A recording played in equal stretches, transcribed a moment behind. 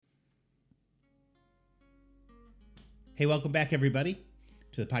Hey, welcome back, everybody,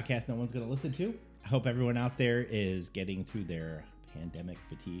 to the podcast no one's going to listen to. I hope everyone out there is getting through their pandemic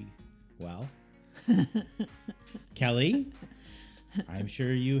fatigue well. Kelly, I'm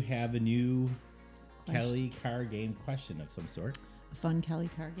sure you have a new Kelly car game question of some sort. A fun Kelly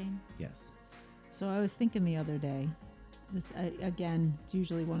car game? Yes. So I was thinking the other day, again, it's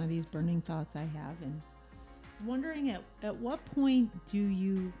usually one of these burning thoughts I have, and I was wondering at what point do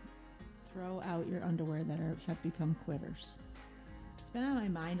you throw out your underwear that have become quitters? It's been on my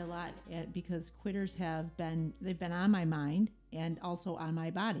mind a lot because quitters they've been on my mind and also on my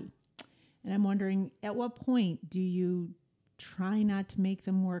body. And I'm wondering, at what point do you try not to make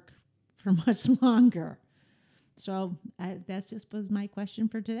them work for much longer? So that's just was my question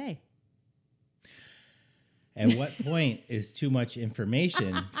for today. At what point is too much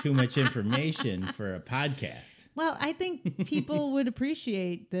information for a podcast? Well, I think people would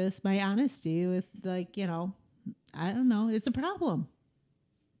appreciate this, my honesty with I don't know. It's a problem.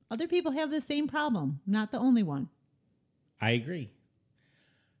 Other people have the same problem. I'm not the only one. I agree.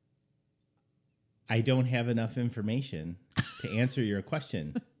 I don't have enough information to answer your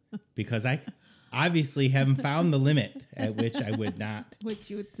question because I obviously haven't found the limit at which I would not. Which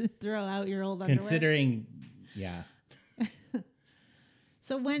you would throw out your old underwear? Considering, yeah.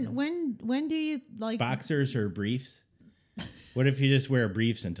 So when do you like boxers or briefs? What if you just wear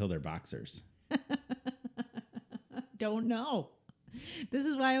briefs until they're boxers? Don't know. This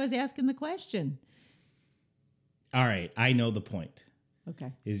is why I was asking the question. All right, I know the point.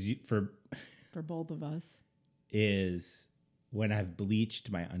 Okay. For both of us is when I've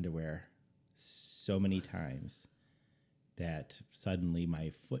bleached my underwear so many times that suddenly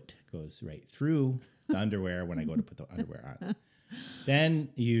my foot goes right through the underwear when I go to put the underwear on. Then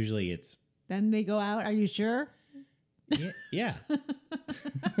usually it's... Then they go out. Are you sure? Yeah.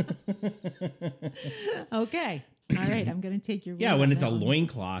 Okay. All right. I'm going to take your word. Yeah, when it's a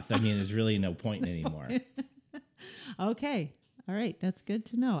loincloth, I mean, there's really no point anymore. Okay. All right. That's good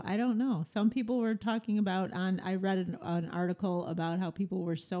to know. I don't know. Some people were talking about I read an article about how people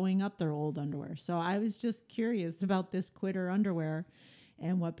were sewing up their old underwear. So I was just curious about this quitter underwear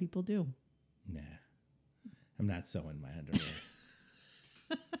and what people do. Nah, I'm not sewing my underwear.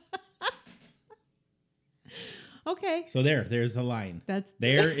 Okay. So there's the line.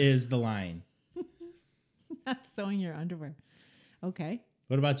 There is the line. Not sewing your underwear. Okay.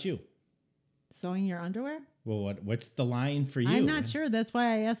 What about you? Sewing your underwear? Well, what's the line for you? I'm not sure. That's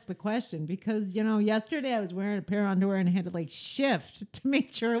why I asked the question because, yesterday I was wearing a pair of underwear and I had to shift to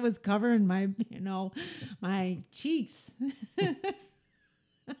make sure it was covering my, my cheeks.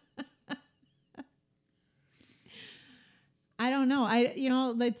 I don't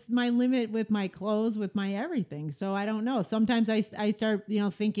know. That's my limit with my clothes, with my everything. So I don't know. Sometimes I start,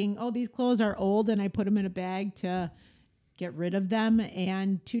 thinking, oh, these clothes are old and I put them in a bag to get rid of them.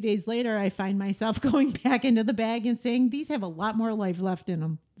 And 2 days later, I find myself going back into the bag and saying, these have a lot more life left in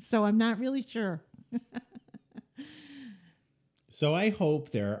them. So I'm not really sure. So I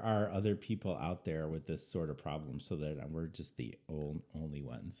hope there are other people out there with this sort of problem so that we're just the only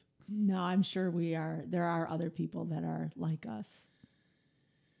ones. No, I'm sure we are. There are other people that are like us.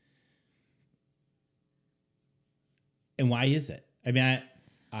 And why is it? I mean,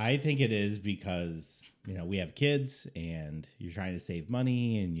 I think it is because, we have kids and you're trying to save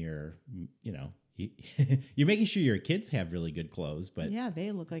money and you're making sure your kids have really good clothes, but yeah,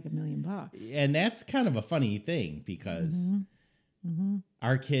 they look like $1 million. And that's kind of a funny thing because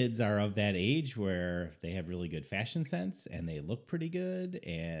our kids are of that age where they have really good fashion sense and they look pretty good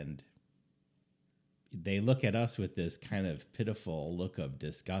and they look at us with this kind of pitiful look of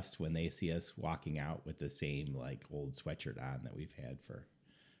disgust when they see us walking out with the same old sweatshirt on that we've had for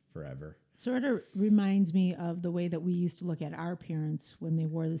forever. Sort of reminds me of the way that we used to look at our parents when they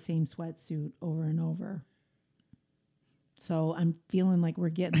wore the same sweatsuit over and over. So I'm feeling like we're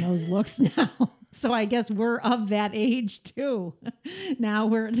getting those looks now. So I guess we're of that age too. Now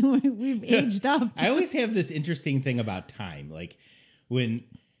we've aged up. I always have this interesting thing about time. Like when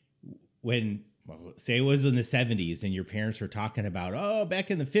say it was in the 70s and your parents were talking about,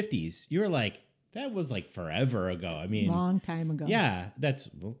 back in the 50s, you were like, that was forever ago. I mean, long time ago. Yeah, that's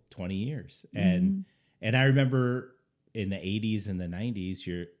 20 years. And I remember in the 80s and the 90s,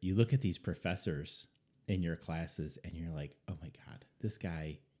 you look at these professors in your classes and you're like, oh my God, this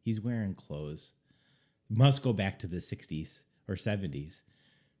guy, he's wearing clothes. Must go back to the 60s or 70s,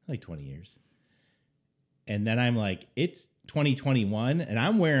 20 years. And then I'm like, it's 2021 and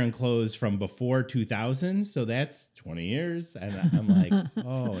I'm wearing clothes from before 2000. So that's 20 years. And I'm like,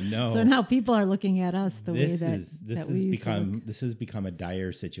 oh no. So now people are looking at us the way that this has become a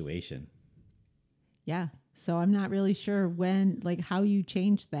dire situation. Yeah. So I'm not really sure how you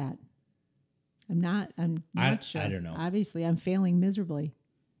changed that. I'm not sure. I don't know. Obviously, I'm failing miserably.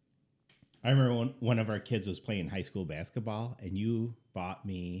 I remember when one of our kids was playing high school basketball, and you bought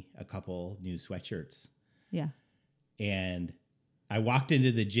me a couple new sweatshirts. Yeah. And I walked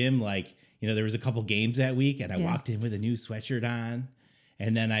into the gym there was a couple games that week, and I walked in with a new sweatshirt on.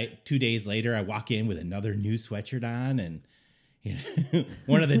 And then 2 days later, I walk in with another new sweatshirt on, and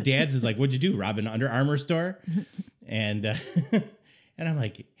one of the dads is like, "What'd you do? Rob an Under Armour store?" And and I'm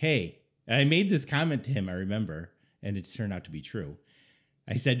like, "Hey," and I made this comment to him, I remember, and it turned out to be true.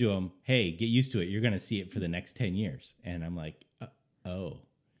 I said to him, "Hey, get used to it. You're going to see it for the next 10 years." And I'm like, "Oh."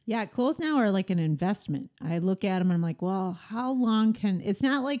 Yeah, clothes now are like an investment. I look at them and I'm like, well, how long it's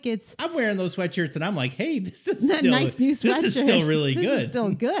not like it's. I'm wearing those sweatshirts and I'm like, "Hey, this is still nice new sweatshirt. This is still really This good." is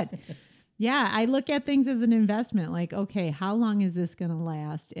still good. Yeah, I look at things as an investment. Like, okay, how long is this going to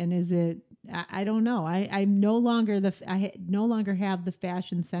last? And is it? I don't know. I'm no longer no longer have the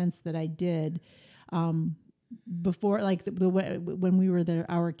fashion sense that I did before, like when we were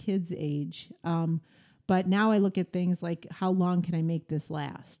our kids' age. But now I look at things like, how long can I make this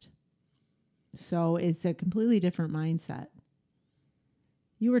last? So it's a completely different mindset.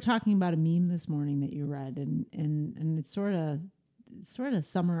 You were talking about a meme this morning that you read, and it sort of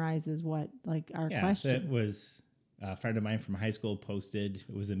summarizes what our question. It was a friend of mine from high school posted.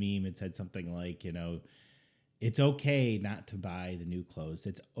 It was a meme. It said something like, it's okay not to buy the new clothes.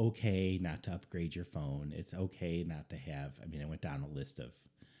 It's okay not to upgrade your phone. It's okay not to have. I went down a list of,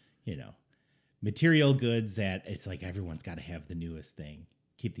 material goods that it's like everyone's got to have the newest thing.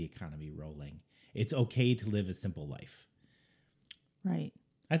 Keep the economy rolling. It's okay to live a simple life. Right.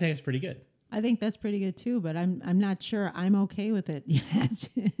 I think it's pretty good. I think that's pretty good too, but I'm not sure I'm okay with it yet.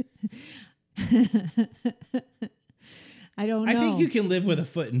 I don't know. I think you can live with a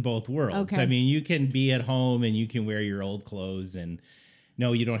foot in both worlds. Okay. You can be at home and you can wear your old clothes, and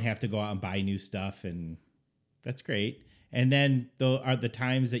no, you don't have to go out and buy new stuff, and that's great. And then there are the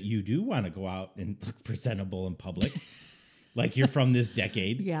times that you do want to go out and look presentable in public, like you're from this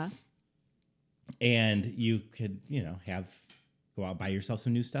decade. Yeah. And you could, go out and buy yourself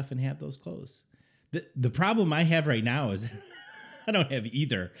some new stuff and have those clothes. The problem I have right now is I don't have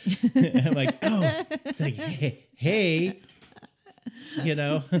either. I'm like, it's like, hey,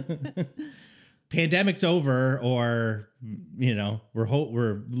 pandemic's over, or,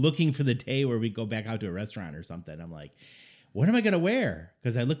 we're looking for the day where we go back out to a restaurant or something. I'm like, what am I going to wear?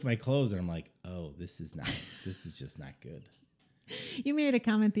 Because I look at my clothes and I'm like, oh, this is just not good. You made a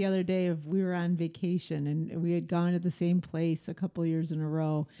comment the other day of we were on vacation and we had gone to the same place a couple years in a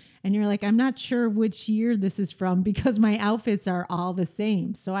row. And you're like, I'm not sure which year this is from because my outfits are all the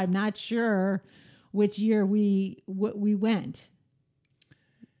same. So I'm not sure which year we went.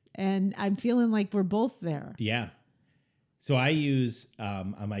 And I'm feeling like we're both there. Yeah. So I use,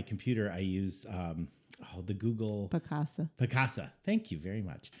 on my computer, the Google Picasa. Thank you very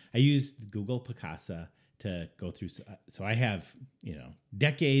much. I use the Google Picasa to go through. So I have,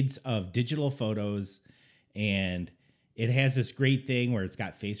 decades of digital photos, and it has this great thing where it's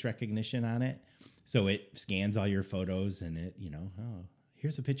got face recognition on it. So it scans all your photos and it,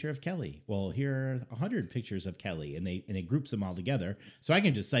 here's a picture of Kelly. Well, here are 100 pictures of Kelly, and it groups them all together. So I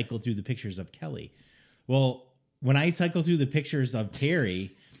can just cycle through the pictures of Kelly. Well, when I cycle through the pictures of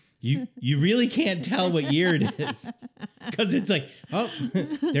Terry, you really can't tell what year it is, because it's like, oh,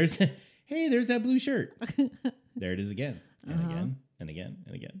 there's that blue shirt. There it is again and again and again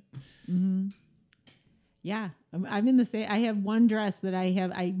and again. Mm-hmm. Yeah, I'm in the same. I have one dress that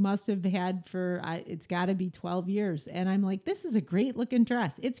I must have had it's got to be 12 years. And I'm like, this is a great looking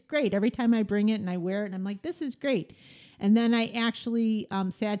dress. It's great. Every time I bring it and I wear it, and I'm like, this is great. And then I actually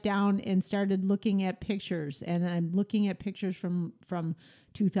sat down and started looking at pictures. And I'm looking at pictures from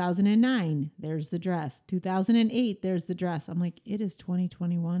 2009. There's the dress. 2008. There's the dress. I'm like, it is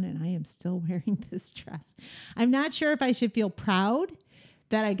 2021 and I am still wearing this dress. I'm not sure if I should feel proud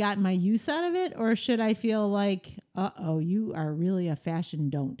that I got my use out of it, or should I feel like, you are really a fashion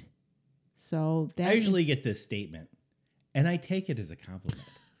don't. So I usually get this statement, and I take it as a compliment.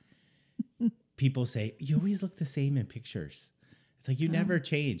 People say, you always look the same in pictures. It's like, you never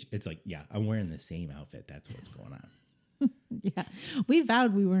change. It's like, yeah, I'm wearing the same outfit. That's what's going on. Yeah. We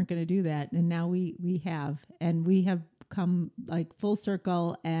vowed we weren't going to do that. And now we have, and we have come like full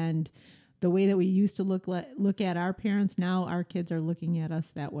circle, and the way that we used to look at our parents, now our kids are looking at us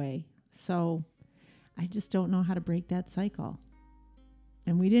that way. So I just don't know how to break that cycle.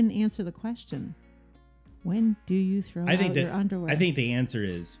 And we didn't answer the question. When do you throw out your underwear? I think the answer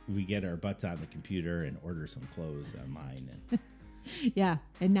is we get our butts on the computer and order some clothes online. And Yeah,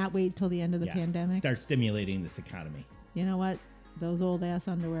 and not wait till the end of the Yeah. pandemic. Start stimulating this economy. You know what? Those old ass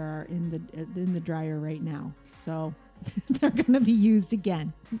underwear are in the dryer right now, so they're gonna be used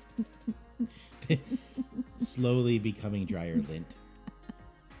again. Slowly becoming drier lint.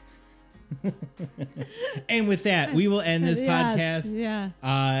 And with that, we will end this Yes, podcast.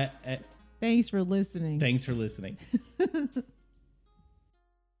 Yeah. Thanks for listening. Thanks for listening.